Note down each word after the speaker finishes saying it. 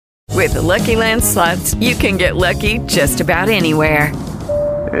With the Lucky Land Slots, you can get lucky just about anywhere.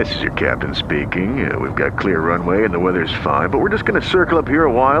 This is your captain speaking. We've got clear runway and the weather's fine, but we're just going to circle up here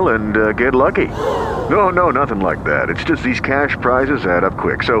a while and get lucky. No, nothing like that. It's just these cash prizes add up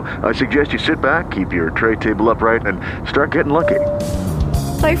quick. So I suggest you sit back, keep your tray table upright, and start getting lucky.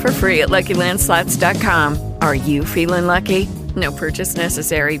 Play for free at LuckyLandSlots.com. Are you feeling lucky? No purchase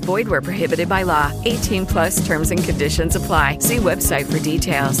necessary. Void where prohibited by law. 18 plus terms and conditions apply. See website for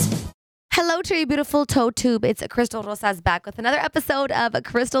details. Hello to you, beautiful toe tube. It's Crystal Rosas back with another episode of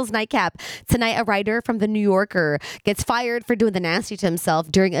Crystal's Nightcap. Tonight, a writer from The New Yorker gets fired for doing the nasty to himself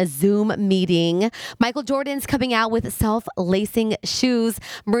during a Zoom meeting. Michael Jordan's coming out with self-lacing shoes.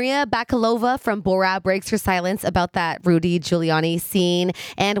 Maria Bakalova from Borat breaks her silence about that Rudy Giuliani scene.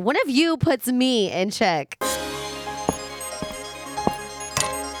 And one of you puts me in check.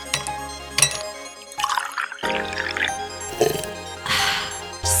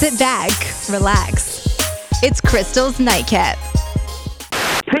 Sit back, relax. It's Crystal's Nightcap.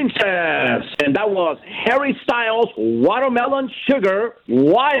 Princess, and that was Harry Styles, Watermelon Sugar,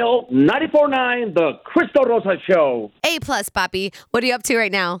 while 94.9, The Crystal Rosa Show. A+, Papi. What are you up to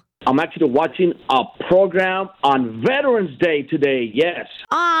right now? I'm actually watching a program on Veterans Day today, yes.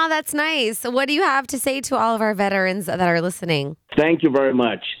 Aw, that's nice. What do you have to say to all of our veterans that are listening? Thank you very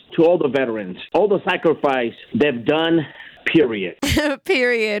much to all the veterans, all the sacrifice they've done. Period.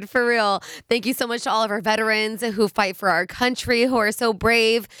 Period. For real. Thank you so much to all of our veterans who fight for our country, who are so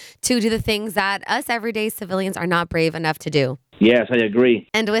brave to do the things that us everyday civilians are not brave enough to do. Yes, I agree.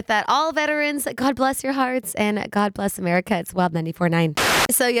 And with that, all veterans, God bless your hearts and God bless America. It's Wild 94.9.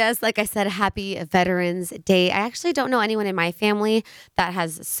 So yes, like I said, happy Veterans Day. I actually don't know anyone in my family that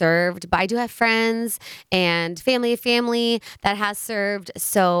has served, but I do have friends and family that has served.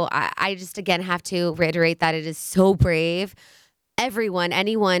 So I just, again, have to reiterate that it is so brave.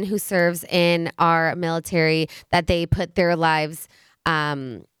 Anyone who serves in our military, that they put their lives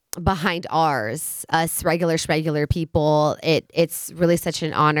behind ours, us regular people. It's really such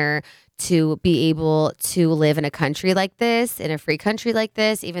an honor to be able to live in a country like this, in a free country like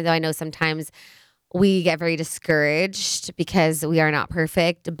this, even though I know sometimes we get very discouraged because we are not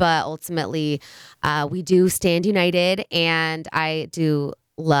perfect, but ultimately we do stand united, and I do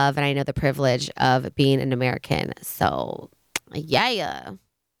love and I know the privilege of being an American. So yeah.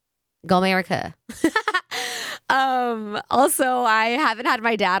 Go America. Also, I haven't had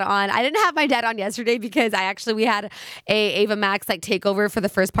my dad on. I didn't have my dad on yesterday because we had a Ava Max takeover for the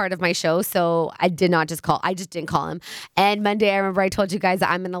first part of my show. So I just didn't call him. And Monday, I remember I told you guys that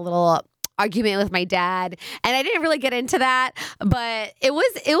I'm in a little argument with my dad, and I didn't really get into that, but it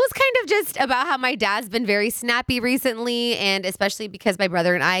was kind of just about how my dad's been very snappy recently, and especially because my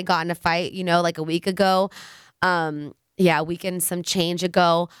brother and I got in a fight, like a week ago. A week and some change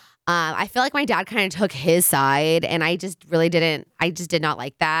ago. I feel like my dad kind of took his side, and I just did not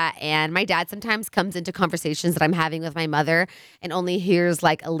like that. And my dad sometimes comes into conversations that I'm having with my mother and only hears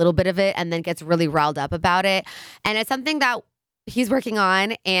a little bit of it and then gets really riled up about it. And it's something that he's working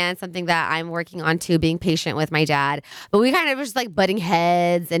on and something that I'm working on too, being patient with my dad. But we kind of was butting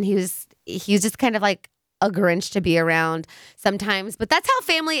heads, and he was just kind of like a Grinch to be around sometimes. But that's how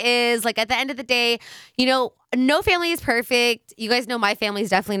family is. At the end of the day, no family is perfect. You guys know my family is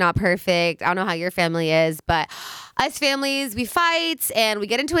definitely not perfect. I don't know how your family is, but us families, we fight and we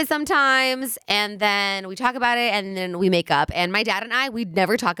get into it sometimes, and then we talk about it, and then we make up. And my dad and I, we'd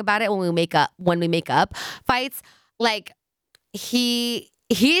never talk about it when we make up fights. He's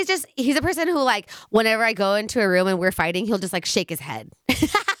a person who whenever I go into a room and we're fighting, he'll just shake his head.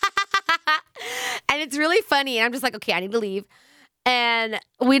 And it's really funny. And I'm just okay, I need to leave. And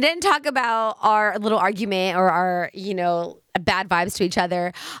we didn't talk about our little argument or our, bad vibes to each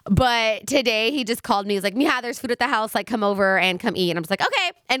other. But today he just called me. He was like, Mija, there's food at the house. Come over and come eat. And I'm just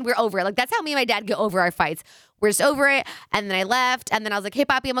okay. And we're over it. That's how me and my dad get over our fights. We're just over it. And then I left. And then I was like, hey,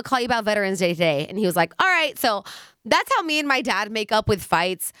 Papi, I'm going to call you about Veterans Day today. And he was like, all right. So that's how me and my dad make up with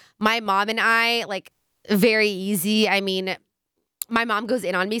fights. My mom and I, very easy. I mean, my mom goes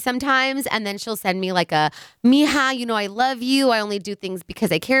in on me sometimes, and then she'll send me a, Mija, I love you. I only do things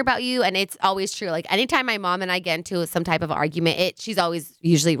because I care about you. And it's always true. Anytime my mom and I get into some type of argument, she's always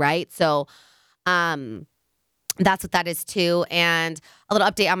usually right. So that's what that is too. And a little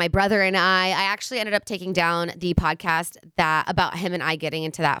update on my brother and I actually ended up taking down the podcast about him and I getting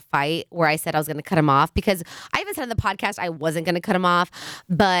into that fight where I said I was going to cut him off, because I even said on the podcast I wasn't going to cut him off.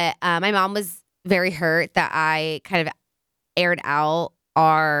 But my mom was very hurt that I kind of aired out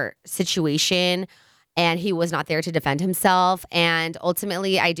our situation and he was not there to defend himself. And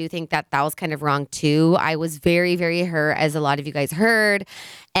ultimately, I do think that was kind of wrong too. I was very, very hurt, as a lot of you guys heard,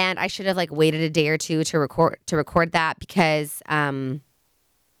 and I should have like waited a day or two to record that, because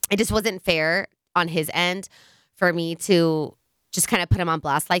it just wasn't fair on his end for me to just kind of put him on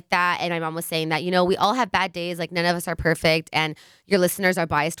blast like that. And my mom was saying that, we all have bad days. Like, none of us are perfect, and your listeners are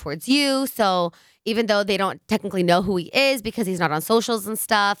biased towards you. So even though they don't technically know who he is because he's not on socials and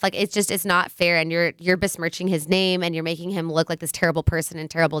stuff, like, it's not fair. And you're besmirching his name, and you're making him look like this terrible person and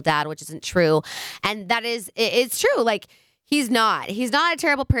terrible dad, which isn't true. And it's true. Like, he's not a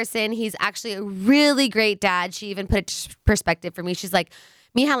terrible person. He's actually a really great dad. She even put it in perspective for me. She's like,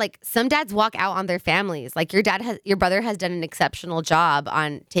 Mija, like, some dads walk out on their families. Like, your brother has done an exceptional job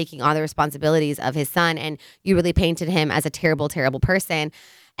on taking on the responsibilities of his son, and you really painted him as a terrible, terrible person.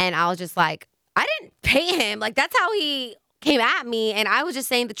 And I was just like, I didn't pay him. Like, that's how he came at me, and I was just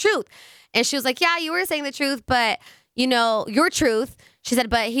saying the truth. And she was like, yeah, you were saying the truth, but, your truth. She said,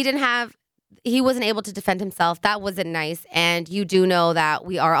 but he wasn't able to defend himself. That wasn't nice. And you do know that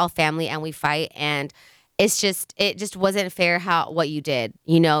we are all family and we fight, and it just wasn't fair what you did.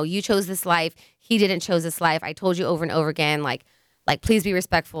 You chose this life. He didn't chose this life. I told you over and over again, like, please be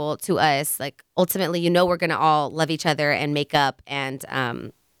respectful to us. Like, ultimately, we're going to all love each other and make up. And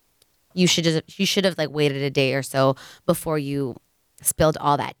you should have like waited a day or so before you spilled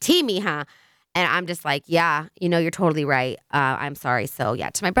all that tea, Mija. And I'm just like, yeah, you're totally right. I'm sorry. So yeah,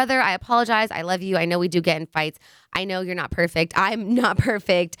 to my brother, I apologize. I love you. I know we do get in fights. I know you're not perfect. I'm not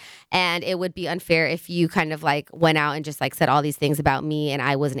perfect. And it would be unfair if you kind of like went out and just like said all these things about me, and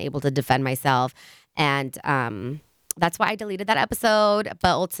I wasn't able to defend myself. And that's why I deleted that episode.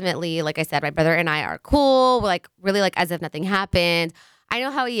 But ultimately, like I said, my brother and I are cool. We're like really like as if nothing happened. I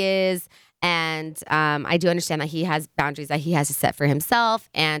know how he is. And I do understand that he has boundaries that he has to set for himself.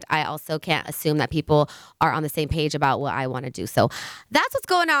 And I also can't assume that people are on the same page about what I want to do. So that's what's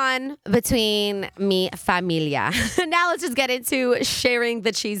going on between mi familia. Now let's just get into sharing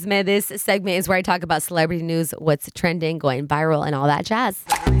the chisme. This segment is where I talk about celebrity news, what's trending, going viral, and all that jazz.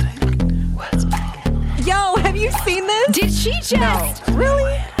 Yo, have you seen this? Did she just? No.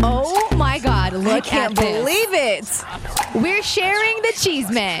 Really? Oh my God, look I can't at this. believe it. We're sharing the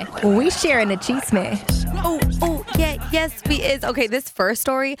chisme. We sharing the chisme. Oh, yeah, yes, we is. Okay, this first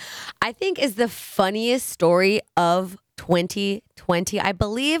story, I think, is the funniest story of 2020. I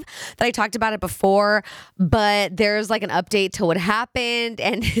believe that I talked about it before, but there's like an update to what happened,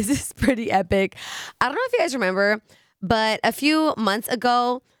 and this is pretty epic. I don't know if you guys remember, but a few months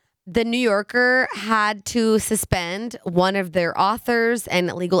ago, The New Yorker had to suspend one of their authors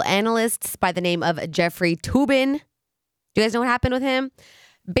and legal analysts by the name of Jeffrey Toobin. Do you guys know what happened with him?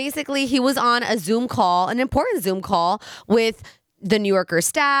 Basically, he was on a Zoom call, an important Zoom call, with the New Yorker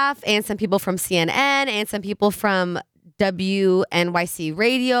staff and some people from CNN and some people from WNYC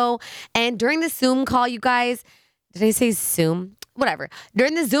Radio. And during the Zoom call, you guys, did I say Zoom? Whatever.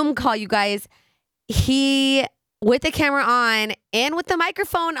 During the Zoom call, you guys, he, with the camera on and with the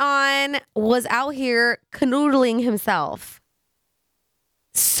microphone on, was out here canoodling himself.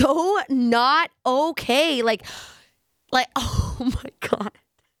 So not okay. Like, oh my God.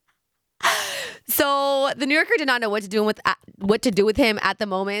 So the New Yorker did not know what to do with him at the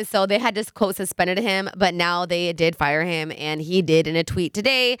moment. So they had just quote suspended him, but now they did fire him. And he did, in a tweet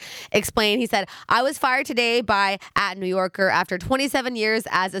today, explain. He said, "I was fired today by @New Yorker after 27 years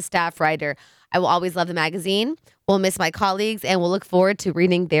as a staff writer. I will always love the magazine. We'll miss my colleagues and we'll look forward to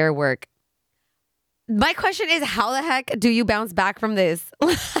reading their work." My question is, how the heck do you bounce back from this?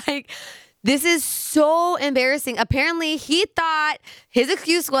 Like, this is so embarrassing. Apparently, he thought his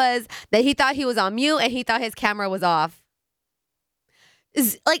excuse was that he thought he was on mute and he thought his camera was off.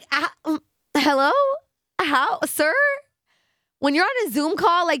 Hello? How, sir? When you're on a Zoom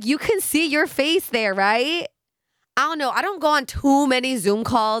call, like, you can see your face there, right? I don't know. I don't go on too many Zoom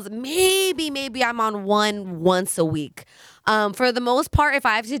calls. Maybe I'm on one once a week. For the most part, if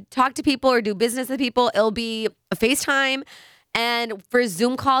I have to talk to people or do business with people, it'll be a FaceTime. And for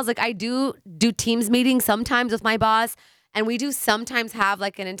Zoom calls, like, I do Teams meetings sometimes with my boss. And we do sometimes have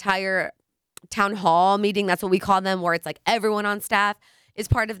like an entire town hall meeting. That's what we call them, where it's like everyone on staff is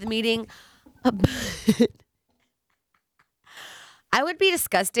part of the meeting. I would be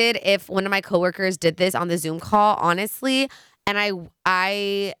disgusted if one of my coworkers did this on the Zoom call, honestly. And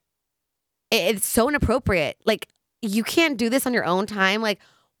it's so inappropriate. Like, you can't do this on your own time. Like,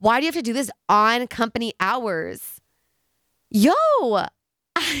 why do you have to do this on company hours? Yo,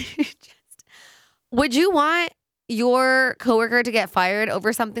 would you want your coworker to get fired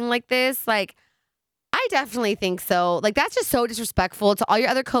over something like this? Like, I I definitely think so. Like, that's just so disrespectful to all your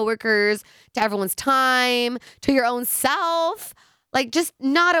other coworkers, to everyone's time, to your own self. Like, just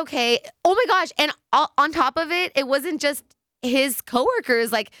not okay. Oh my gosh. And on top of it, it wasn't just his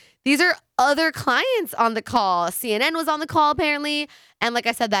coworkers. Like, these are other clients on the call. CNN was on the call, apparently. And like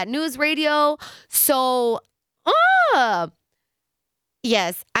I said, that news radio. So,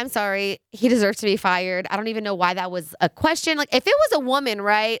 yes, I'm sorry. He deserves to be fired. I don't even know why that was a question. Like, if it was a woman,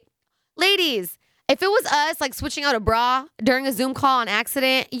 right? Ladies, if it was us, like, switching out a bra during a Zoom call on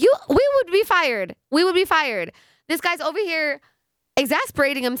accident, we would be fired. We would be fired. This guy's over here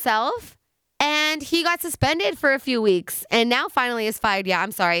exasperating himself, and he got suspended for a few weeks, and now finally is fired. Yeah,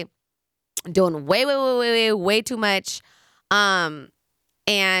 I'm sorry. Doing way too much.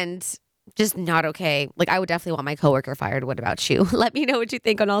 And just not okay. Like, I would definitely want my coworker fired. What about you? Let me know what you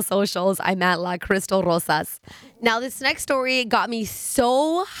think on all socials. I'm at La Crystal Rosas. Now, this next story got me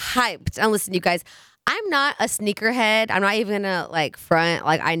so hyped. And listen, you guys, I'm not a sneakerhead. I'm not even gonna like front.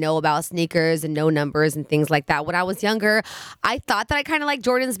 Like, I know about sneakers and no numbers and things like that. When I was younger, I thought that I kind of liked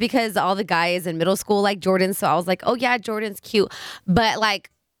Jordans because all the guys in middle school liked Jordans. So I was like, oh yeah, Jordan's cute. But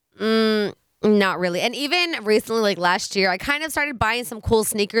like, not really. And even recently, like last year, I kind of started buying some cool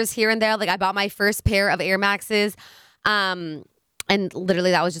sneakers here and there. Like, I bought my first pair of Air Maxes. And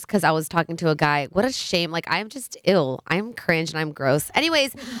literally that was just because I was talking to a guy. What a shame. Like, I'm just ill. I'm cringe and I'm gross.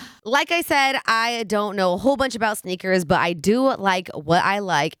 Anyways, like I said, I don't know a whole bunch about sneakers, but I do like what I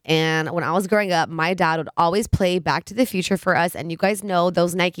like. And when I was growing up, my dad would always play Back to the Future for us. And you guys know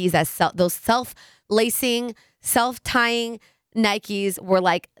those Nikes, those self-lacing, self-tying Nikes were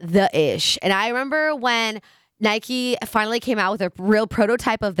like the ish. And I remember when Nike finally came out with a real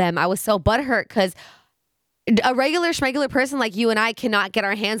prototype of them, I was so butthurt because a regular schmegular person like you and I cannot get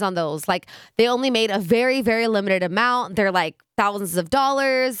our hands on those. Like, they only made a very, very limited amount. They're like thousands of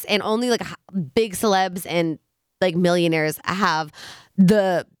dollars, and only like big celebs and like millionaires have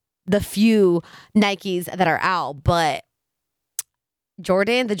the few Nikes that are out. But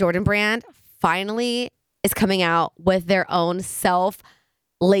Jordan, the Jordan brand, finally is coming out with their own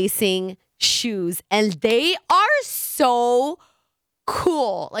self-lacing shoes. And they are so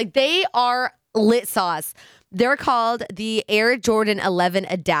cool. Like, they are lit sauce. They're called the Air Jordan 11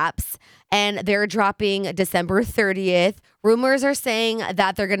 Adapts, and they're dropping December 30th. Rumors are saying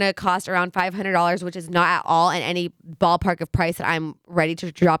that they're going to cost around $500, which is not at all in any ballpark of price that I'm ready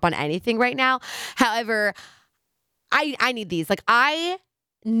to drop on anything right now. However, I need these. Like, I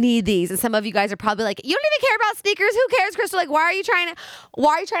need these. And some of you guys are probably like, you don't even care about sneakers. Who cares, Crystal? Like, why are you trying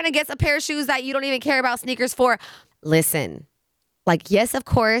to get a pair of shoes that you don't even care about sneakers for? Listen, like, yes, of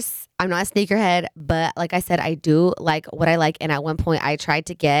course, I'm not a sneakerhead, but like I said, I do like what I like. And at one point I tried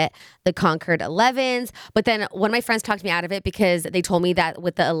to get the Concord 11s, but then one of my friends talked me out of it because they told me that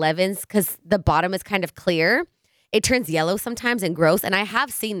with the 11s, because the bottom is kind of clear, it turns yellow sometimes and gross. And I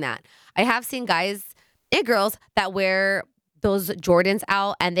have seen that. I have seen guys and girls that wear those Jordans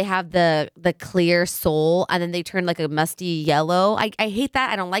out and they have the clear sole and then they turn like a musty yellow. I hate that.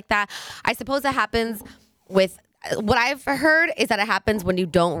 I don't like that. I suppose that happens with, what I've heard is that it happens when you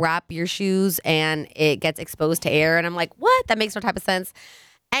don't wrap your shoes and it gets exposed to air. And I'm like, what? That makes no type of sense.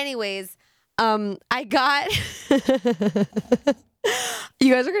 Anyways, I got,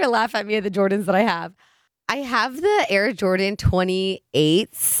 you guys are going to laugh at me at the Jordans that I have. I have the Air Jordan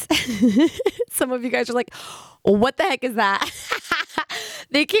 28s. Some of you guys are like, what the heck is that?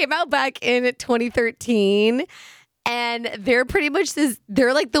 They came out back in 2013 and they're pretty much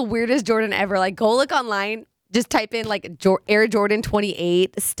they're like the weirdest Jordan ever. Like, go look online, just type in like Air Jordan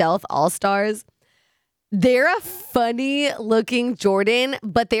 28 Stealth All-Stars. They're a funny looking Jordan,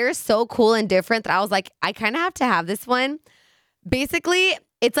 but they're so cool and different that I was like, I kind of have to have this one. Basically,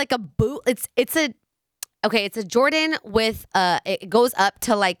 it's like a boot. It's a Jordan with it goes up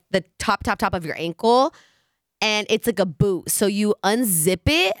to like the top of your ankle. And it's like a boot. So you unzip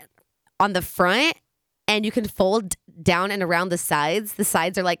it on the front and you can fold down and around the sides. The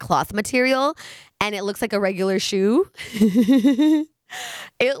sides are like cloth material and it looks like a regular shoe. It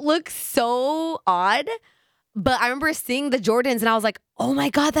looks so odd. But I remember seeing the Jordans and I was like, oh my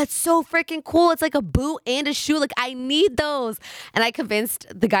God, that's so freaking cool. It's like a boot and a shoe. Like, I need those. And I convinced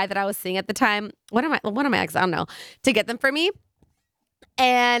the guy that I was seeing at the time, one of my ex, I don't know, to get them for me.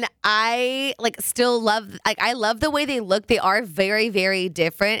 And I I love the way they look. They are very, very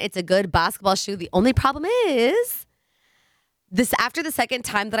different. It's a good basketball shoe. The only problem is after the second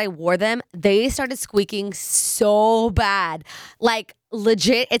time that I wore them, they started squeaking so bad. Like,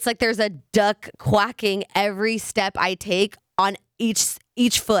 legit, it's like there's a duck quacking every step I take on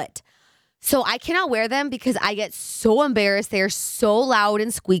each foot. So I cannot wear them because I get so embarrassed. They're so loud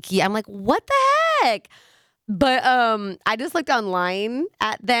and squeaky. I'm like, what the heck? But I just looked online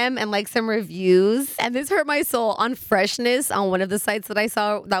at them and like some reviews, and this hurt my soul. On Freshness, on one of the sites that I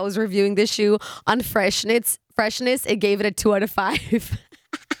saw that was reviewing this shoe, on Freshness, it gave it a 2 out of 5.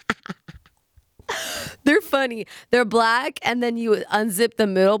 They're funny. They're black, and then you unzip the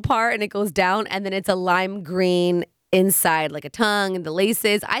middle part and it goes down, and then it's a lime green inside, like a tongue and the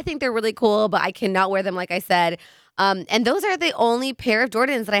laces. I think they're really cool, but I cannot wear them, like I said. And those are the only pair of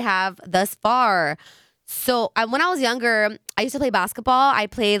Jordans that I have thus far. So when I was younger, I used to play basketball. I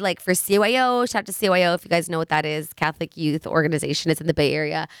played like for CYO. Shout out to CYO if you guys know what that is, Catholic Youth Organization. It's in the Bay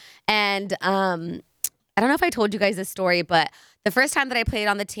Area. And I don't know if I told you guys this story, but the first time that I played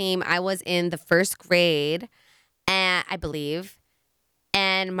on the team, I was in the first grade, and I believe.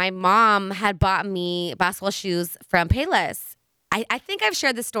 And my mom had bought me basketball shoes from Payless. I think I've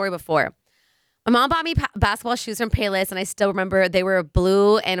shared this story before. My mom bought me basketball shoes from Payless, and I still remember they were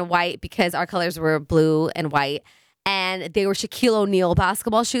blue and white because our colors were blue and white. And they were Shaquille O'Neal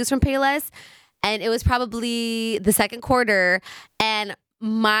basketball shoes from Payless. And it was probably the second quarter, and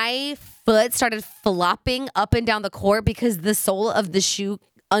my foot started flopping up and down the court because the sole of the shoe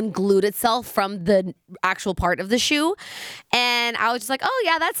unglued itself from the actual part of the shoe. And I was just like, oh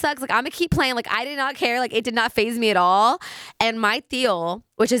yeah, that sucks. Like, I'm gonna keep playing. Like, I did not care. Like, it did not faze me at all. And my tío,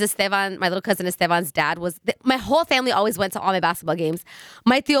 which is Esteban, my little cousin Esteban's dad, my whole family always went to all my basketball games.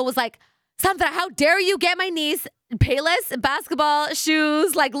 My tío was like, Sandra, how dare you get my niece Payless basketball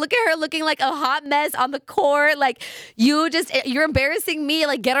shoes? Like, look at her looking like a hot mess on the court. Like, you're embarrassing me.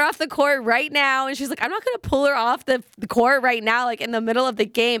 Like, get her off the court right now. And she's like, I'm not going to pull her off the court right now, like in the middle of the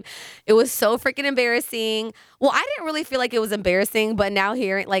game. It was so freaking embarrassing. Well, I didn't really feel like it was embarrassing, but now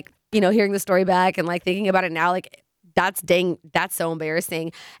hearing the story back and like thinking about it now, like, that's so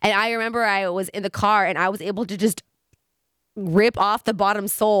embarrassing. And I remember I was in the car and I was able to just rip off the bottom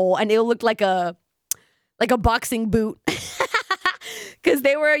sole, and it looked like a boxing boot. Because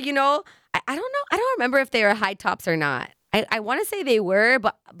they were, I don't know. I don't remember if they were high tops or not. I want to say they were,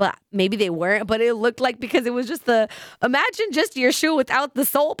 but maybe they weren't. But it looked like, because it was just imagine just your shoe without the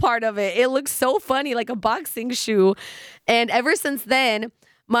sole part of it. It looks so funny, like a boxing shoe. And ever since then,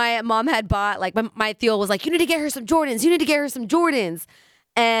 my mom had bought, like, my tío was like, you need to get her some Jordans. You need to get her some Jordans.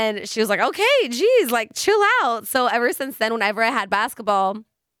 And she was like, okay, geez, like, chill out. So ever since then, whenever I had basketball,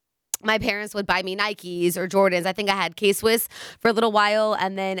 my parents would buy me Nikes or Jordans. I think I had K-Swiss for a little while.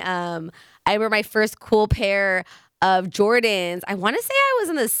 And then I remember my first cool pair of Jordans. I want to say I was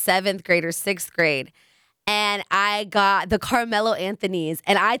in the 7th grade or 6th grade. And I got the Carmelo Anthony's.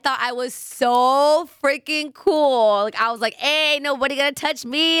 And I thought I was so freaking cool. Like, I was like, hey, nobody gonna touch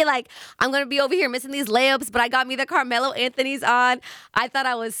me. Like, I'm gonna be over here missing these layups. But I got me the Carmelo Anthony's on. I thought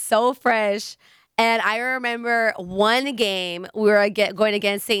I was so fresh. And I remember one game we were going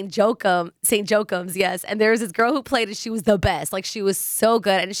against St. Joachim's, yes. And there was this girl who played, and she was the best. Like, she was so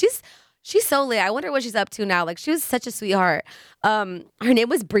good. And she's so lit. I wonder what she's up to now. Like, she was such a sweetheart. Her name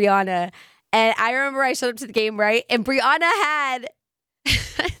was Brianna. And I remember I showed up to the game, right? And Brianna had,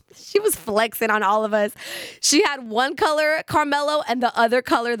 she was flexing on all of us. She had one color Carmelo and the other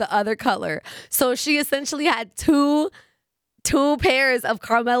color. So she essentially had two pairs of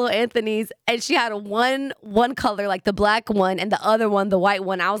Carmelo Anthony's, and she had one color, like the black one, and the other one, the white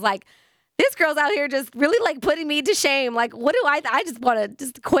one. I was like, this girl's out here just really like putting me to shame. Like, what do I just want to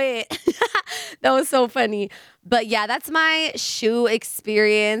just quit. That was so funny. But yeah, that's my shoe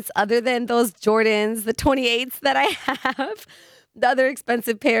experience. Other than those Jordans, the 28s that I have, the other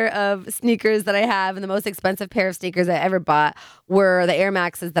expensive pair of sneakers that I have, and the most expensive pair of sneakers I ever bought were the Air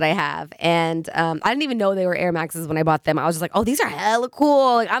Maxes that I have. And I didn't even know they were Air Maxes when I bought them. I was just like, oh, these are hella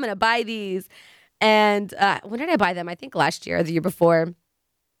cool. Like, I'm going to buy these. And when did I buy them? I think last year or the year before.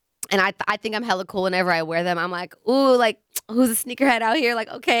 And I think I'm hella cool whenever I wear them. I'm like, ooh, like, who's a sneakerhead out here? Like,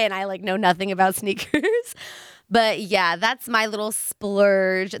 okay. And I like know nothing about sneakers. But yeah, that's my little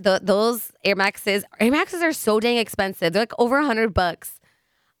splurge. Those Air Maxes are so dang expensive. They're like over $100.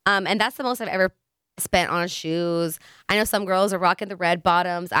 And that's the most I've ever spent on shoes. I know some girls are rocking the red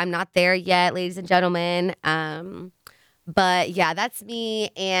bottoms. I'm not there yet, ladies and gentlemen. But yeah, that's me.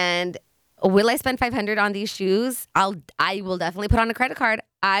 And will I spend $500 on these shoes? I will definitely put on a credit card.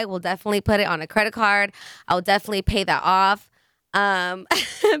 I will definitely put it on a credit card. I'll definitely pay that off.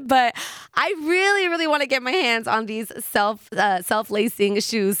 But I really, really want to get my hands on these self-lacing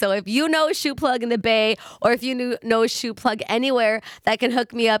shoes. So if you know a shoe plug in the Bay, or if you know a shoe plug anywhere that can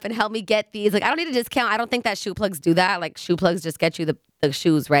hook me up and help me get these, like, I don't need a discount. I don't think that shoe plugs do that. Like, shoe plugs just get you the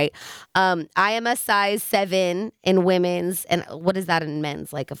shoes, right? I am a size 7 in women's, and what is that in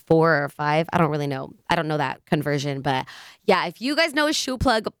men's? Like a 4 or a 5? I don't really know. I don't know that conversion, but yeah, if you guys know a shoe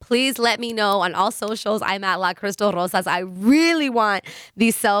plug, please let me know on all socials. I'm at La Crystal Rosas. I really want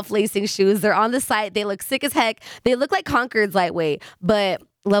these self-lacing shoes. They're on the site. They look sick as heck. They look like Concord's lightweight, but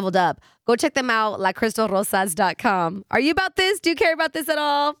leveled up. Go check them out, lacrystalrosas.com. Are you about this? Do you care about this at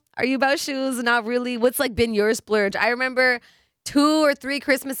all? Are you about shoes? Not really. What's like been your splurge? I remember 2 or 3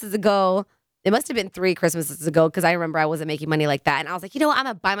 Christmases ago. It must have been 3 Christmases ago because I remember I wasn't making money like that. And I was like, you know what? I'm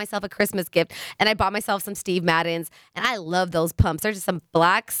going to buy myself a Christmas gift. And I bought myself some Steve Maddens. And I love those pumps. They're just some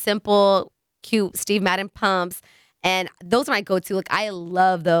black, simple, cute Steve Madden pumps. And those are my go-to. Like, I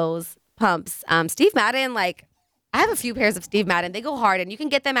love those pumps. Steve Madden, like, I have a few pairs of Steve Madden. They go hard. And you can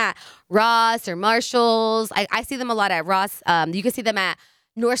get them at Ross or Marshall's. I see them a lot at Ross. You can see them at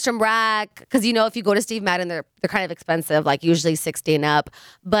Nordstrom Rack, because if you go to Steve Madden, they're kind of expensive, like usually 16 up.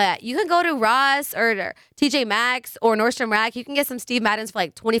 But you can go to Ross or TJ Maxx or Nordstrom Rack. You can get some Steve Maddens for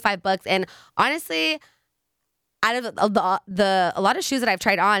like $25. And honestly, out of a lot of shoes that I've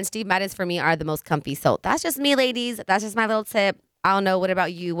tried on, Steve Maddens for me are the most comfy. So that's just me, ladies. That's just my little tip. I don't know. What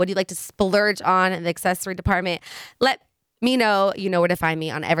about you? What do you like to splurge on in the accessory department? Let me know. You know where to find me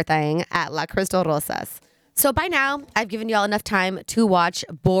on everything at La Crystal Rosas. So by now, I've given you all enough time to watch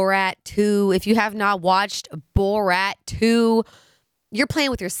Borat 2. If you have not watched Borat 2, you're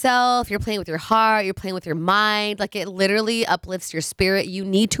playing with yourself, you're playing with your heart, you're playing with your mind. Like, it literally uplifts your spirit. You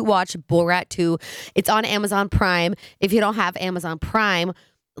need to watch Borat 2. It's on Amazon Prime. If you don't have Amazon Prime,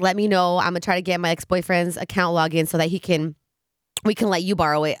 let me know. I'm going to try to get my ex-boyfriend's account login so that we can let you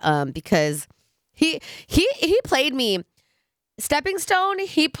borrow it because he played me. Stepping Stone,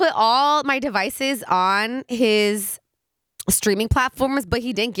 he put all my devices on his streaming platforms, but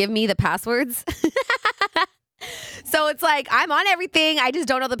he didn't give me the passwords. So it's like, I'm on everything. I just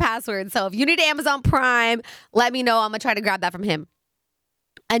don't know the password. So if you need Amazon Prime, let me know. I'm going to try to grab that from him.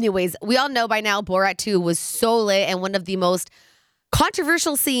 Anyways, we all know by now Borat 2 was so lit, and one of the most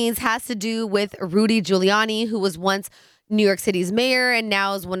controversial scenes has to do with Rudy Giuliani, who was once New York City's mayor and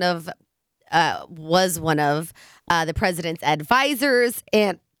now is was one of the president's advisors.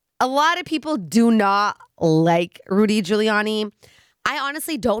 And a lot of people do not like Rudy Giuliani. I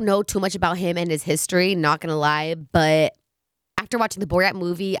honestly don't know too much about him and his history, not going to lie. But after watching the Borat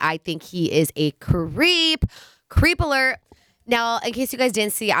movie, I think he is a creep. Creep alert. Now, in case you guys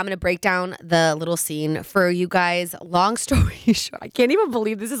didn't see, I'm going to break down the little scene for you guys. Long story short, I can't even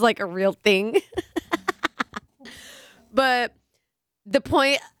believe this is like a real thing. But the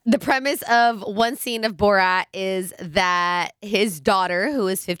premise of one scene of Borat is that his daughter, who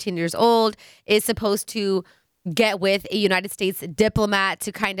is 15 years old, is supposed to get with a United States diplomat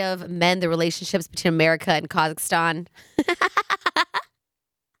to kind of mend the relationships between America and Kazakhstan.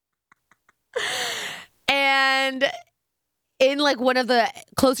 And in like one of the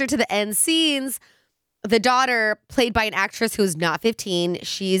closer to the end scenes, the daughter, played by an actress who's not 15,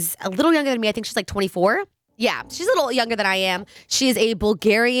 she's a little younger than me. I think she's like 24. Yeah, she's a little younger than I am. She is a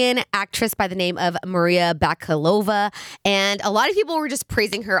Bulgarian actress by the name of Maria Bakalova. And a lot of people were just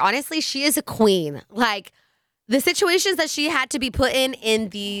praising her. Honestly, she is a queen. Like, the situations that she had to be put in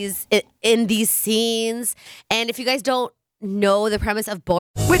these scenes. And if you guys don't know the premise of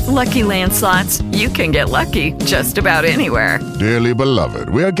With Lucky Land Slots, you can get lucky just about anywhere. Dearly beloved,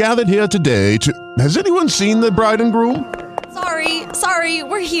 we are gathered here today to... Has anyone seen the bride and groom? Sorry,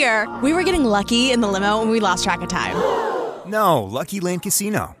 we're here. We were getting lucky in the limo and we lost track of time. No, Lucky Land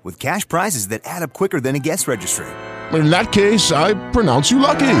Casino, with cash prizes that add up quicker than a guest registry. In that case, I pronounce you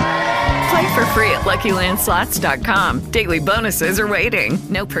lucky. Play for free at LuckyLandSlots.com. Daily bonuses are waiting.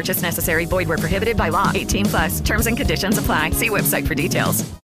 No purchase necessary. Void where prohibited by law. 18+. Terms and conditions apply. See website for details.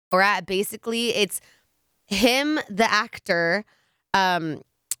 Borat, basically, it's him, the actor,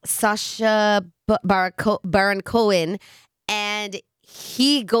 Sacha Baron Cohen, and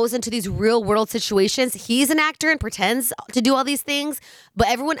he goes into these real world situations. He's an actor and pretends to do all these things, but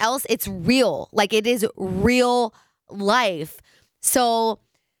everyone else, it's real. Like, it is real life. So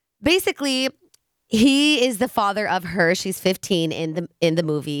basically, he is the father of her. She's 15 in the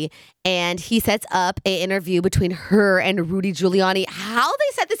movie, and he sets up an interview between her and Rudy Giuliani. How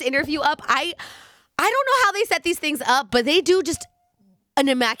they set this interview up, I don't know how they set these things up, but they do just an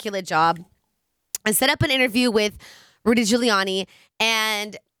immaculate job and set up an interview with Rudy Giuliani.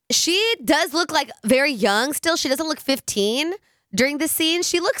 And she does look like very young still. She doesn't look 15 during this scene.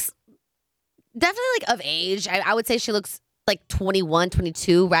 She looks definitely like of age. I would say she looks like 21,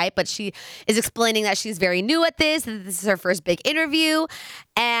 22, right? But she is explaining that she's very new at this. That this is her first big interview.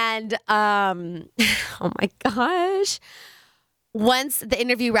 And, oh my gosh. once the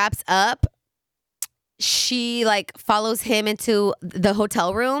interview wraps up, she like follows him into the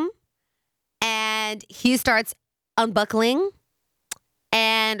hotel room and he starts unbuckling.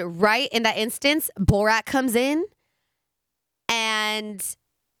 And right in that instance, Borat comes in and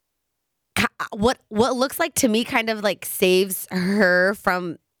what looks like to me kind of like saves her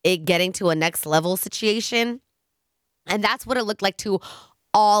from it getting to a next level situation. And that's what it looked like to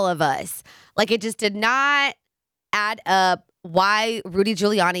all of us. Like it just did not add up why Rudy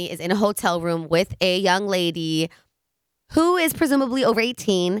Giuliani is in a hotel room with a young lady who is presumably over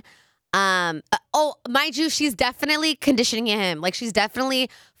 18. Mind you, she's definitely conditioning him. Like she's definitely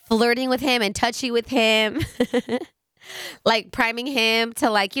flirting with him and touchy with him. Like priming him to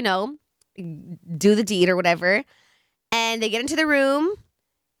like, do the deed or whatever. And they get into the room.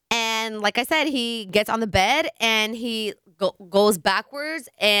 And like I said, he gets on the bed and he goes backwards.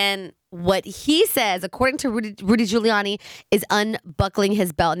 And what he says, according to Rudy Giuliani, is unbuckling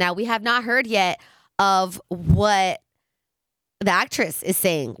his belt. Now, we have not heard yet of what the actress is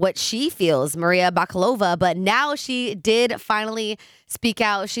saying, what she feels, Maria Bakalova. But now she did finally speak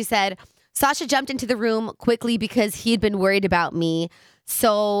out. She said, Sasha jumped into the room quickly because he'd been worried about me.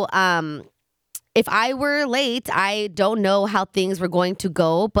 So, if I were late, I don't know how things were going to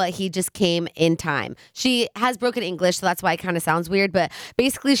go, but he just came in time. She has broken English, so that's why it kind of sounds weird. But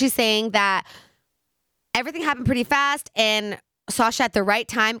basically, she's saying that everything happened pretty fast, and Sasha at the right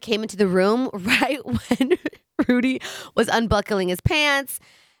time came into the room right when Rudy was unbuckling his pants.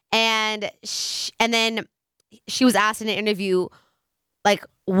 And then she was asked in an interview, like,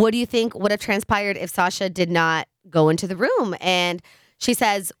 what do you think would have transpired if Sasha did not go into the room? And she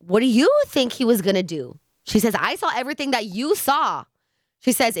says, what do you think he was going to do? She says, I saw everything that you saw.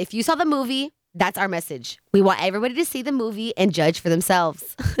 She says, if you saw the movie, that's our message. We want everybody to see the movie and judge for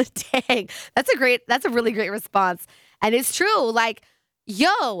themselves. Dang, that's a really great response. And it's true. Like,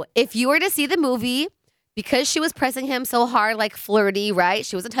 yo, if you were to see the movie, because she was pressing him so hard, like flirty, right?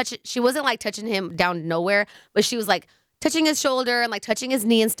 She wasn't like touching him down nowhere, but she was like touching his shoulder and like touching his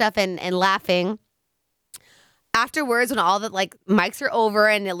knee and stuff and laughing. Afterwards, when all the like mics are over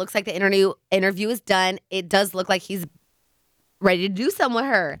and it looks like the interview is done, it does look like he's ready to do some with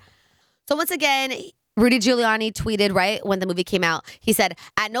her. So once again, Rudy Giuliani tweeted right when the movie came out. He said,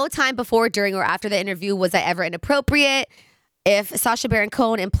 at no time before, during, or after the interview was I ever inappropriate. If Sacha Baron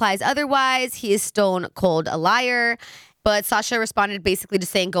Cohen implies otherwise, he is stone cold a liar. But Sasha responded basically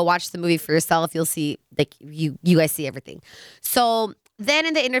just saying, go watch the movie for yourself. You'll see, like, you guys see everything. So then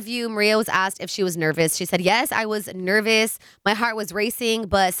in the interview, Maria was asked if she was nervous. She said, yes, I was nervous. My heart was racing.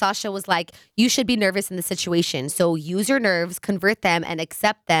 But Sasha was like, you should be nervous in the situation. So use your nerves, convert them, and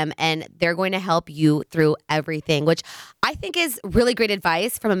accept them. And they're going to help you through everything, which I think is really great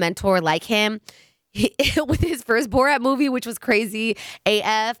advice from a mentor like him. With his first Borat movie, which was crazy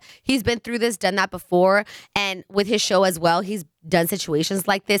AF, he's been through this, done that before. And with his show as well, he's done situations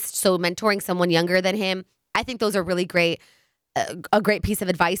like this. So mentoring someone younger than him, I think those are really great, a great piece of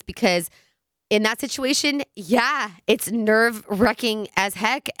advice, because in that situation, yeah, it's nerve-wracking as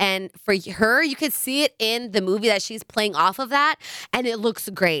heck. And for her, you could see it in the movie that she's playing off of that, and it looks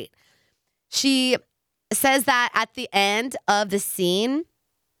great. She says that at the end of the scene,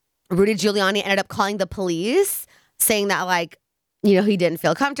 Rudy Giuliani ended up calling the police, saying that, like, you know, he didn't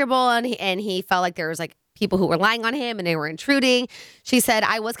feel comfortable and he felt like there was, like, people who were lying on him and they were intruding. She said,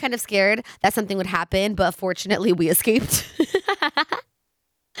 I was kind of scared that something would happen, but fortunately we escaped.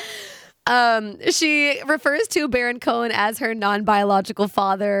 She refers to Baron Cohen as her non-biological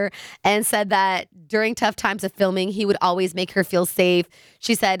father and said that during tough times of filming, he would always make her feel safe.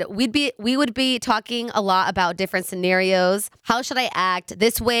 She said, we would be talking a lot about different scenarios. How should I act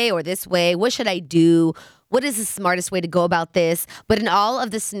this way or this way? What should I do? What is the smartest way to go about this? But in all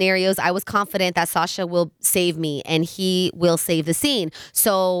of the scenarios, I was confident that Sasha will save me and he will save the scene.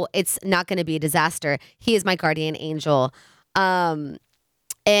 So it's not going to be a disaster. He is my guardian angel.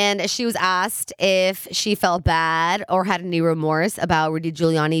 And she was asked if she felt bad or had any remorse about Rudy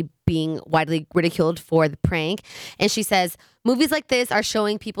Giuliani being widely ridiculed for the prank. And she says, movies like this are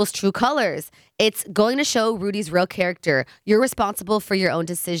showing people's true colors. It's going to show Rudy's real character. You're responsible for your own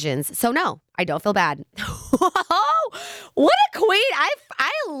decisions. So no, I don't feel bad. What a queen.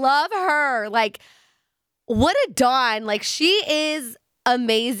 I love her. Like, what a dawn. Like, she is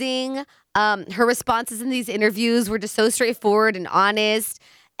amazing. Her responses in these interviews were just so straightforward and honest.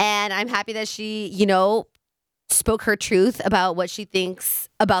 And I'm happy that she, you know, spoke her truth about what she thinks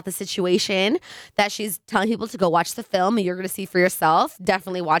about the situation, that she's telling people to go watch the film and you're going to see for yourself.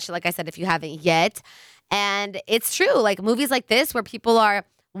 Definitely watch it, like I said, if you haven't yet. And it's true, like movies like this where people are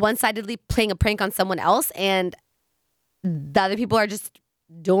one-sidedly playing a prank on someone else and the other people are just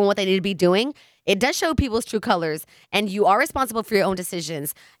doing what they need to be doing, it does show people's true colors, and you are responsible for your own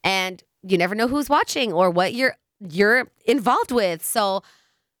decisions, and you never know who's watching or what you're involved with. So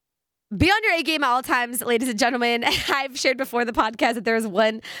be on your A game at all times, ladies and gentlemen. I've shared before the podcast that there was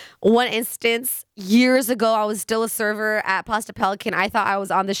one instance years ago. I was still a server at Pasta Pelican. I thought I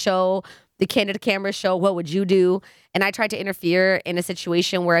was on the show, the Candid Camera show, What Would You Do? And I tried to interfere in a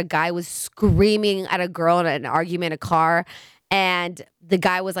situation where a guy was screaming at a girl in an argument in a car. And the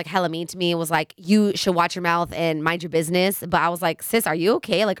guy was like hella mean to me and was like, you should watch your mouth and mind your business. But I was like, sis, are you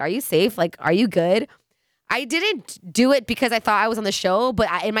okay? Like, are you safe? Like, are you good? I didn't do it because I thought I was on the show, but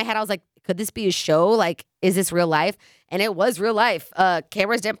in my head, I was like, could this be a show? Like, is this real life? And it was real life.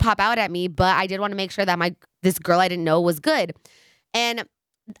 Cameras didn't pop out at me, but I did want to make sure that this girl I didn't know was good. And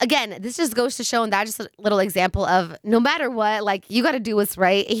again, this just goes to show, and that's just a little example of no matter what, like, you got to do what's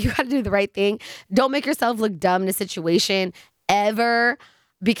right. You got to do the right thing. Don't make yourself look dumb in a situation ever,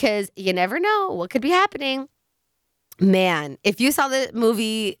 because you never know what could be happening. Man, if you saw the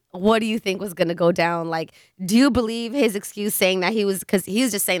movie, what do you think was going to go down? Like, do you believe his excuse saying that because he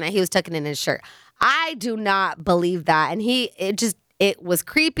was just saying that he was tucking in his shirt? I do not believe that. And it was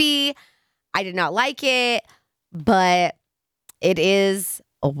creepy. I did not like it, but it is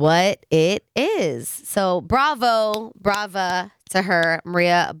what it is. So brava to her,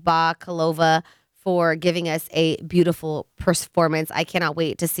 Maria Bakalova, for giving us a beautiful performance. I cannot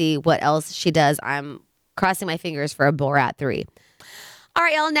wait to see what else she does. I'm crossing my fingers for a Borat 3. All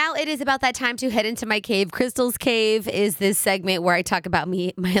right, y'all. Now it is about that time to head into my cave. Crystal's Cave is this segment where I talk about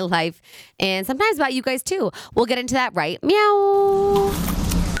me, my life, and sometimes about you guys too. We'll get into that right meow.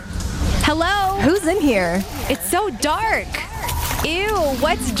 Hello? Who's in here? It's so dark. Ew,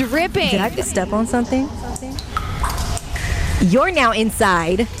 what's dripping? Did I just step on something? You're now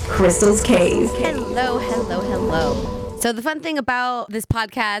inside Crystal's Cave. Hello. So the fun thing about this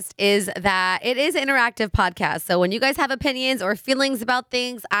podcast is that it is an interactive podcast. So when you guys have opinions or feelings about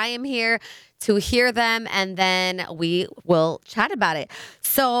things, I am here to hear them, and then we will chat about it.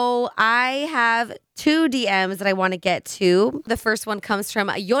 So I have 2 DMs that I want to get to. The first one comes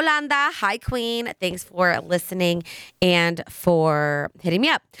from Yolanda. Hi, Queen. Thanks for listening and for hitting me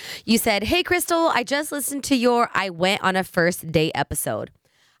up. You said, hey, Crystal, I just listened to your I Went on a First Date episode.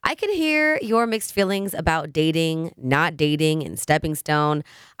 I can hear your mixed feelings about dating, not dating, and stepping stone.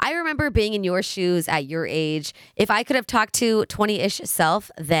 I remember being in your shoes at your age. If I could have talked to 20-ish self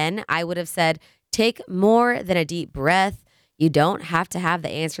then, I would have said, take more than a deep breath. You don't have to have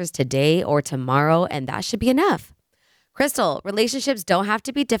the answers today or tomorrow, and that should be enough. Crystal, relationships don't have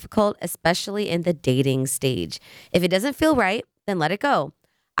to be difficult, especially in the dating stage. If it doesn't feel right, then let it go.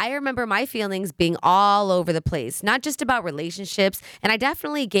 I remember my feelings being all over the place, not just about relationships, and I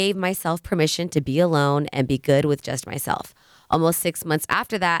definitely gave myself permission to be alone and be good with just myself. Almost 6 months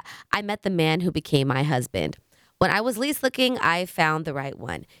after that, I met the man who became my husband. When I was least looking, I found the right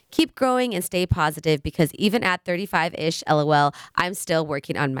one. Keep growing and stay positive, because even at 35-ish, LOL, I'm still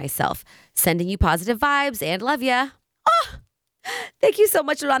working on myself. Sending you positive vibes and love ya. Oh, thank you so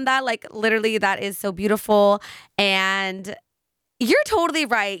much, Yolanda. Like, literally, that is so beautiful. And you're totally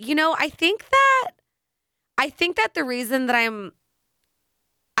right. You know, I think that the reason that I'm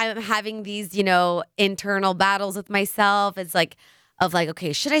having these, internal battles with myself is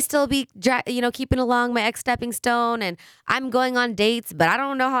okay, should I still be, keeping along my ex stepping stone? And I'm going on dates, but I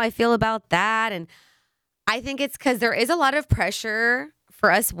don't know how I feel about that. And I think it's because there is a lot of pressure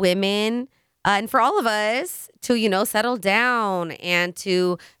for us women and for all of us to, settle down and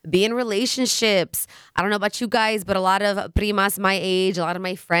to be in relationships. I don't know about you guys, but a lot of primas my age, a lot of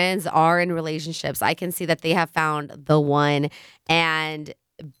my friends are in relationships. I can see that they have found the one, and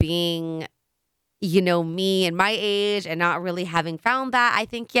being, me and my age and not really having found that, I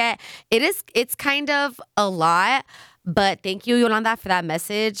think yet it's kind of a lot. But thank you, Yolanda, for that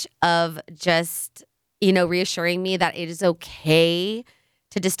message of just, reassuring me that it is okay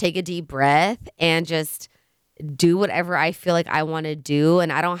to just take a deep breath and just do whatever I feel like I want to do.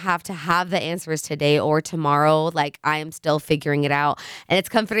 And I don't have to have the answers today or tomorrow. Like, I am still figuring it out. And it's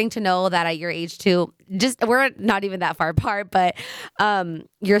comforting to know that at your age too, we're not even that far apart, but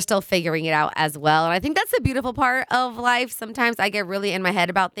you're still figuring it out as well. And I think that's the beautiful part of life. Sometimes I get really in my head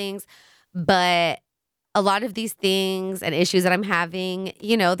about things, but a lot of these things and issues that I'm having,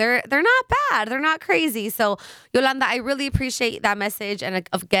 they're not bad. They're not crazy. So, Yolanda, I really appreciate that message. And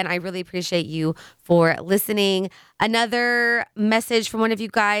again, I really appreciate you for listening. Another message from one of you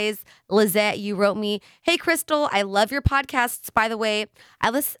guys, Lizette, you wrote me, hey, Crystal, I love your podcasts, by the way. I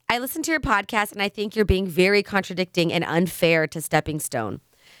listen to your podcast, and I think you're being very contradicting and unfair to Stepping Stone.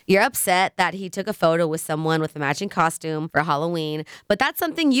 You're upset that he took a photo with someone with a matching costume for Halloween, but that's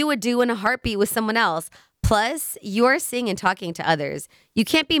something you would do in a heartbeat with someone else. Plus, you're seeing and talking to others. You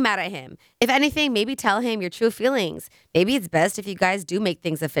can't be mad at him. If anything, maybe tell him your true feelings. Maybe it's best if you guys do make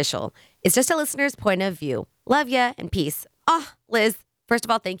things official. It's just a listener's point of view. Love ya and peace. Oh, Liz, first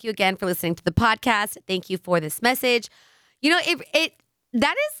of all, thank you again for listening to the podcast. Thank you for this message. You know,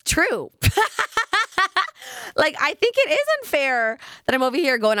 that is true. Like, I think it is unfair that I'm over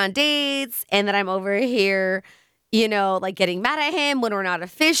here going on dates and that I'm over here, you know, like getting mad at him when we're not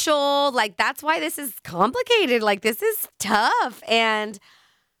official. Like, that's why this is complicated. Like, this is tough. And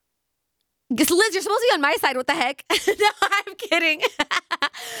Liz, you're supposed to be on my side. What the heck? No, I'm kidding.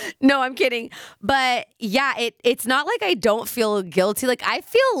 No, I'm kidding. But yeah, it's not like I don't feel guilty. Like, I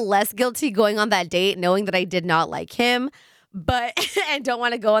feel less guilty going on that date knowing that I did not like him. But and don't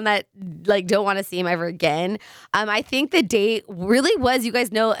want to go on that, like, don't want to see him ever again. I think the date really was, you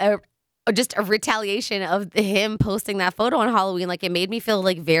guys know, just a retaliation of him posting that photo on Halloween. Like, it made me feel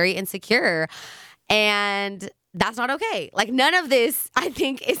like very insecure, and that's not okay. Like, none of this, I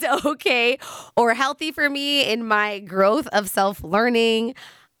think, is okay or healthy for me in my growth of self-learning.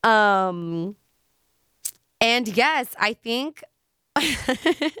 And yes, I think.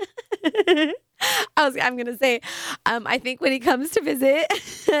 I'm going to say, I think when he comes to visit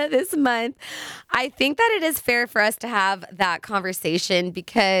this month, I think that it is fair for us to have that conversation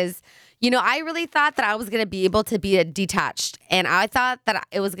because, you know, I really thought that I was going to be able to be detached. And I thought that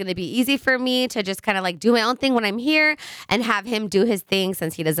it was going to be easy for me to just kind of like do my own thing when I'm here and have him do his thing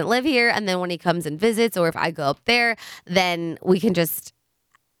since he doesn't live here. And then when he comes and visits, or if I go up there, then we can just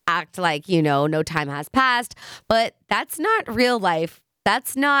act like, you know, no time has passed. But that's not real life.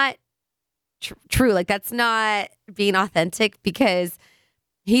 That's not true. Like, that's not being authentic because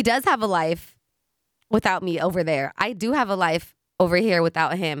he does have a life without me over there. I do have a life over here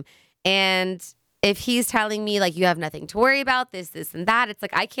without him. And if he's telling me like, you have nothing to worry about, this, and that, it's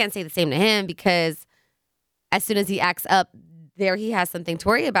like, I can't say the same to him because as soon as he acts up there, he has something to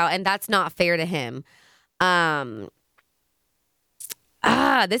worry about. And that's not fair to him.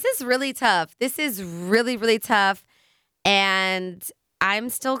 This is really tough. This is really, really tough. And I'm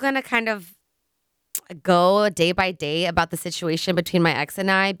still going to kind of go day by day about the situation between my ex and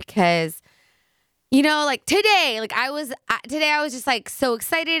I because, you know, like today I was just like so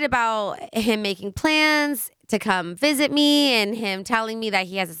excited about him making plans to come visit me and him telling me that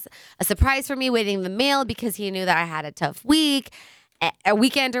he has a surprise for me waiting in the mail because he knew that I had a tough a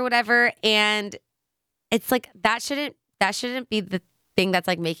weekend or whatever. And it's like, that shouldn't be the thing that's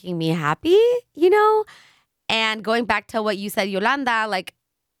like making me happy, you know? And going back to what you said, Yolanda, like,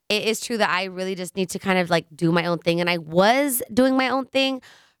 it is true that I really just need to kind of like do my own thing. And I was doing my own thing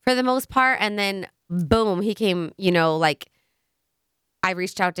for the most part. And then boom, he came, you know, like I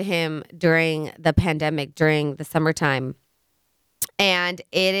reached out to him during the pandemic, during the summertime. And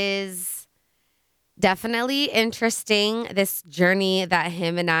it is definitely interesting, this journey that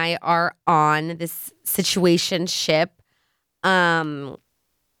him and I are on, this situationship.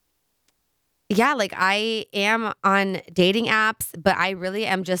 Yeah, like I am on dating apps, but I really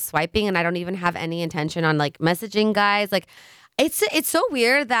am just swiping and I don't even have any intention on like messaging guys. Like it's so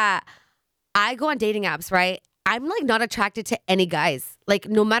weird that I go on dating apps, right? I'm like not attracted to any guys. Like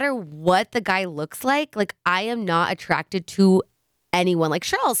no matter what the guy looks like I am not attracted to anyone. Like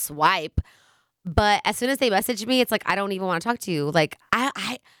sure, I'll swipe, but as soon as they message me, it's like I don't even want to talk to you. Like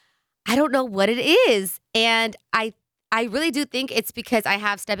I don't know what it is. And I really do think it's because I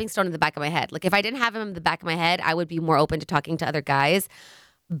have Stepping Stone in the back of my head. Like if I didn't have him in the back of my head, I would be more open to talking to other guys.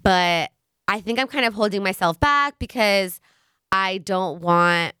 But I think I'm kind of holding myself back because I don't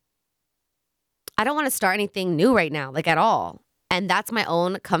want to start anything new right now, like at all. And that's my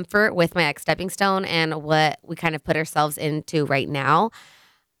own comfort with my ex Stepping Stone and what we kind of put ourselves into right now.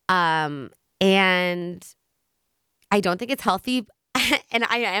 And I don't think it's healthy. And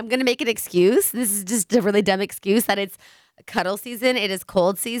I am going to make an excuse. This is just a really dumb excuse that it's cuddle season. It is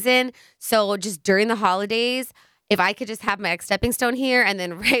cold season. So just during the holidays, if I could just have my ex Stepping Stone here and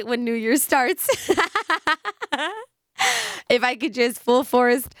then right when New Year starts, if I could just full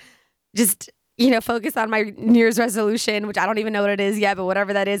force, just, focus on my New Year's resolution, which I don't even know what it is yet, but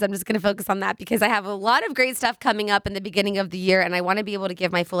whatever that is, I'm just going to focus on that because I have a lot of great stuff coming up in the beginning of the year and I want to be able to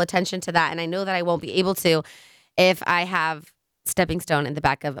give my full attention to that. And I know that I won't be able to if I have Stepping Stone in the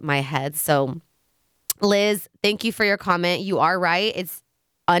back of my head. So Liz, thank you for your comment. You are right. It's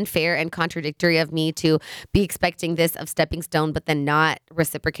unfair and contradictory of me to be expecting this of Stepping Stone, but then not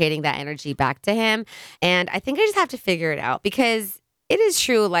reciprocating that energy back to him. And I think I just have to figure it out because it is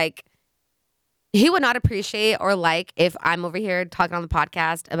true. Like he would not appreciate or like if I'm over here talking on the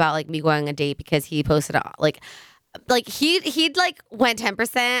podcast about like me going on a date because he posted like he'd like went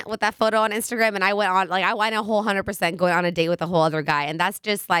 10% with that photo on Instagram, and I went a whole 100% going on a date with a whole other guy, and that's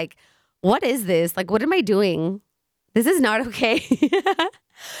just like, what is this? Like, what am I doing? This is not okay. And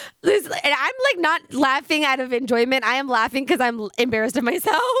I'm like not laughing out of enjoyment. I am laughing because I'm embarrassed of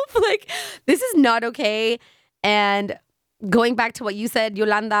myself. Like, this is not okay. And going back to what you said,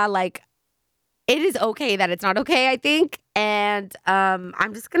 Yolanda, like, it is okay that it's not okay, I think. And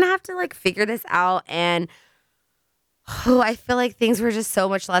I'm just gonna have to like figure this out. And I feel like things were just so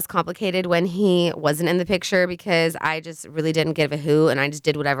much less complicated when he wasn't in the picture, because I just really didn't give a hoot, and I just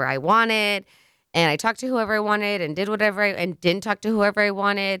did whatever I wanted, and I talked to whoever I wanted and did whatever and didn't talk to whoever I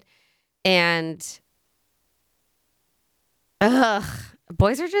wanted. And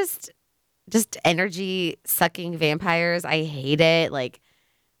boys are just energy sucking vampires. I hate it. Like,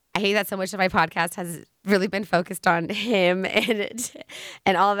 I hate that so much of my podcast has really been focused on him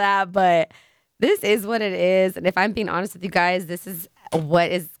and all that, but this is what it is. And if I'm being honest with you guys, this is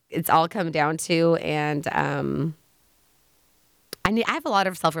what it's all come down to. And I have a lot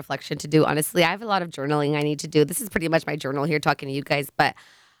of self-reflection to do, honestly. I have a lot of journaling I need to do. This is pretty much my journal here talking to you guys, but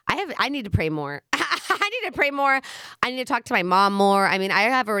I need to pray more. I need to pray more. I need to talk to my mom more. I mean, I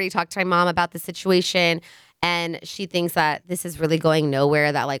have already talked to my mom about the situation, and she thinks that this is really going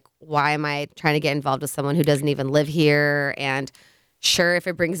nowhere, that like, why am I trying to get involved with someone who doesn't even live here? And sure, if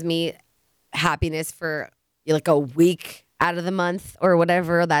it brings me happiness for like a week out of the month or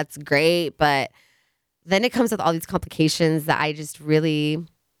whatever, that's great. But then it comes with all these complications that I just really,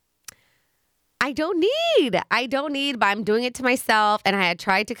 I don't need, but I'm doing it to myself. And I had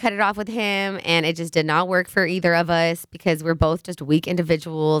tried to cut it off with him, and it just did not work for either of us because we're both just weak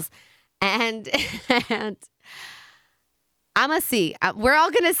individuals. And I'm going to see. We're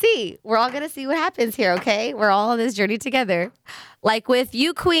all going to see. We're all going to see what happens here, okay? We're all on this journey together. Like with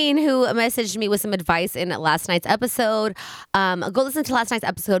you, Queen, who messaged me with some advice in last night's episode. Go listen to last night's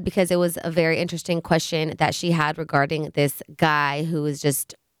episode because it was a very interesting question that she had regarding this guy who was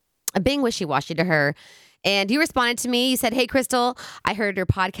just being wishy-washy to her. And you responded to me. You said, "Hey, Crystal, I heard your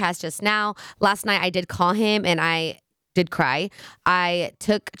podcast just now. Last night I did call him and I did cry. I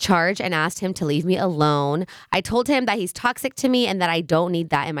took charge and asked him to leave me alone. I told him that he's toxic to me and that I don't need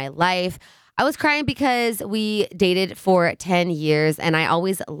that in my life. I was crying because we dated for 10 years and I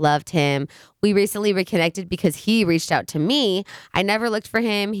always loved him. We recently reconnected because he reached out to me. I never looked for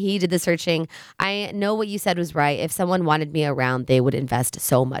him. He did the searching. I know what you said was right. If someone wanted me around, they would invest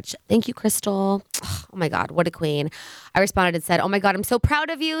so much. Thank you, Crystal." Oh my God, what a queen. I responded and said, "Oh my God, I'm so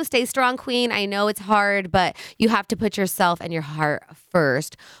proud of you. Stay strong, queen. I know it's hard, but you have to put yourself and your heart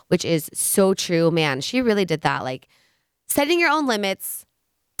first," which is so true. Man, she really did that. Like, setting your own limits,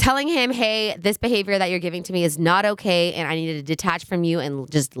 telling him, "Hey, this behavior that you're giving to me is not okay, and I need to detach from you and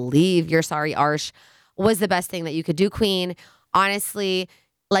just leave your sorry arse," was the best thing that you could do, queen. Honestly,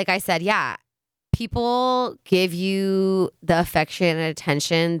 like I said, yeah, people give you the affection and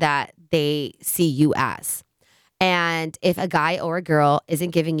attention that they see you as. And if a guy or a girl isn't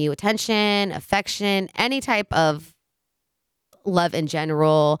giving you attention, affection, any type of love in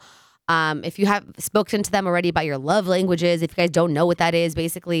general, if you have spoken to them already about your love languages, if you guys don't know what that is,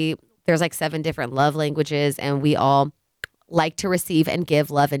 basically there's like 7 different love languages, and we all like to receive and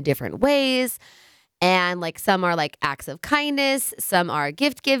give love in different ways. And like some are like acts of kindness, some are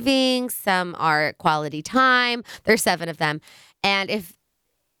gift giving, some are quality time. There's 7 of them. And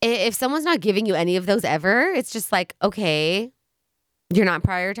if someone's not giving you any of those ever, it's just like, okay, you're not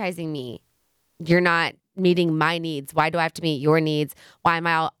prioritizing me. You're not meeting my needs. Why do I have to meet your needs? Why am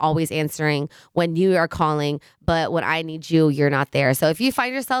I always answering when you are calling, but when I need you, you're not there? So if you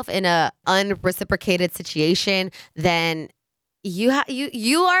find yourself in a unreciprocated situation, then you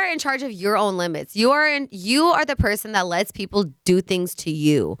are in charge of your own limits. You are the person that lets people do things to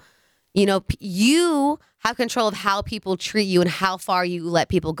you. You know, you have control of how people treat you and how far you let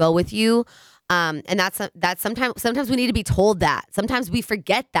people go with you. And that's sometimes we need to be told that. Sometimes we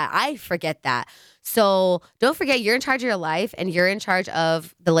forget that. I forget that. So don't forget, you're in charge of your life and you're in charge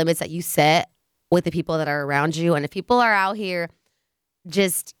of the limits that you set with the people that are around you. And if people are out here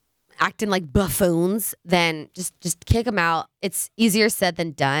just acting like buffoons, then just kick them out. It's easier said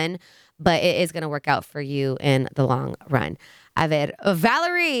than done, but it is going to work out for you in the long run. A ver,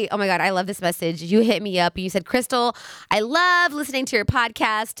 Valerie, oh my God, I love this message. You hit me up and you said, "Crystal, I love listening to your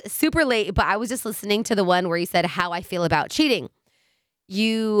podcast. Super late, but I was just listening to the one where you said how I feel about cheating.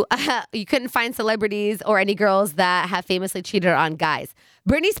 You couldn't find celebrities or any girls that have famously cheated on guys.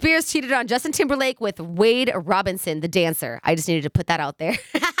 Britney Spears cheated on Justin Timberlake with Wade Robinson, the dancer." I just needed to put that out there.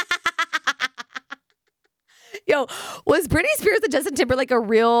 Yo, was Britney Spears and Justin Timberlake a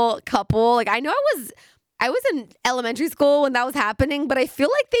real couple? Like, I know I was in elementary school when that was happening, but I feel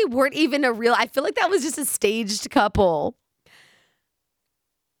like they weren't even I feel like that was just a staged couple.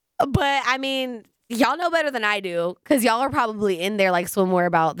 But I mean, y'all know better than I do because y'all are probably in there like swimwear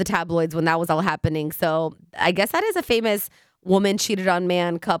about the tabloids when that was all happening. So I guess that is a famous woman cheated on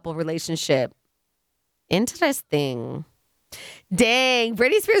man couple relationship. Interesting. Dang,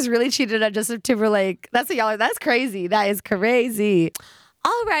 Britney Spears really cheated on Justin Timberlake. That's crazy. That is crazy.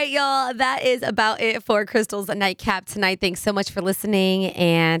 All right, y'all. That is about it for Crystal's Nightcap tonight. Thanks so much for listening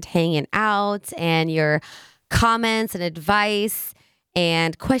and hanging out, and your comments and advice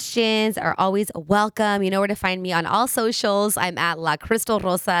and questions are always welcome. You know where to find me on all socials. I'm at La Crystal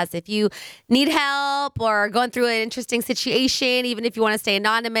Rosas. If you need help or going through an interesting situation, even if you want to stay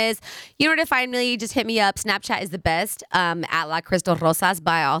anonymous, you know where to find me. Just hit me up. Snapchat is the best, at La Crystal Rosas,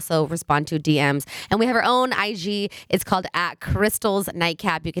 but I also respond to DMs. And we have our own IG. It's called at Crystal's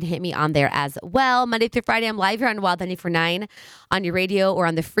Nightcap. You can hit me on there as well. Monday through Friday, I'm live here on Wild 94.9 on your radio or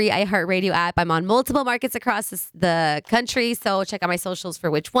on the free iHeartRadio app. I'm on multiple markets across the country, so check out my socials for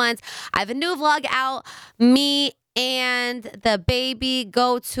which ones. I have a new vlog out. Me and the baby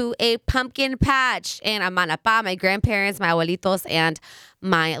go to a pumpkin patch in Amanapa. My grandparents, my abuelitos, and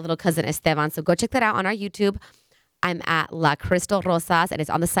my little cousin Esteban. So go check that out on our YouTube. I'm at La Crystal Rosas, and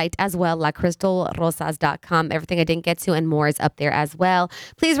it's on the site as well, lacrystalrosas.com. Everything I didn't get to and more is up there as well.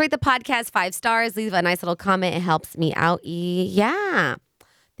 Please rate the podcast 5 stars. Leave a nice little comment. It helps me out. Yeah.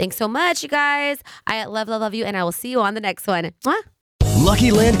 Thanks so much, you guys. I love you, and I will see you on the next one. Mwah.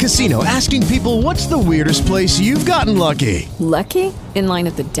 Lucky Land Casino, asking people, what's the weirdest place you've gotten lucky? Lucky? In line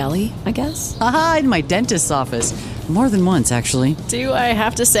at the deli, I guess? Aha, in my dentist's office. More than once, actually. Do I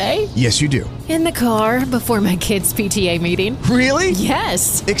have to say? Yes, you do. In the car before my kids' PTA meeting. Really?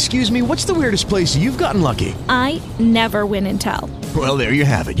 Yes. Excuse me, what's the weirdest place you've gotten lucky? I never win and tell. Well, there you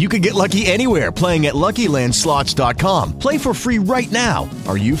have it. You can get lucky anywhere, playing at LuckyLandSlots.com. Play for free right now.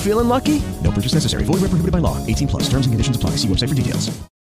 Are you feeling lucky? No purchase necessary. Void where prohibited by law. 18+. Terms and conditions apply. See website for details.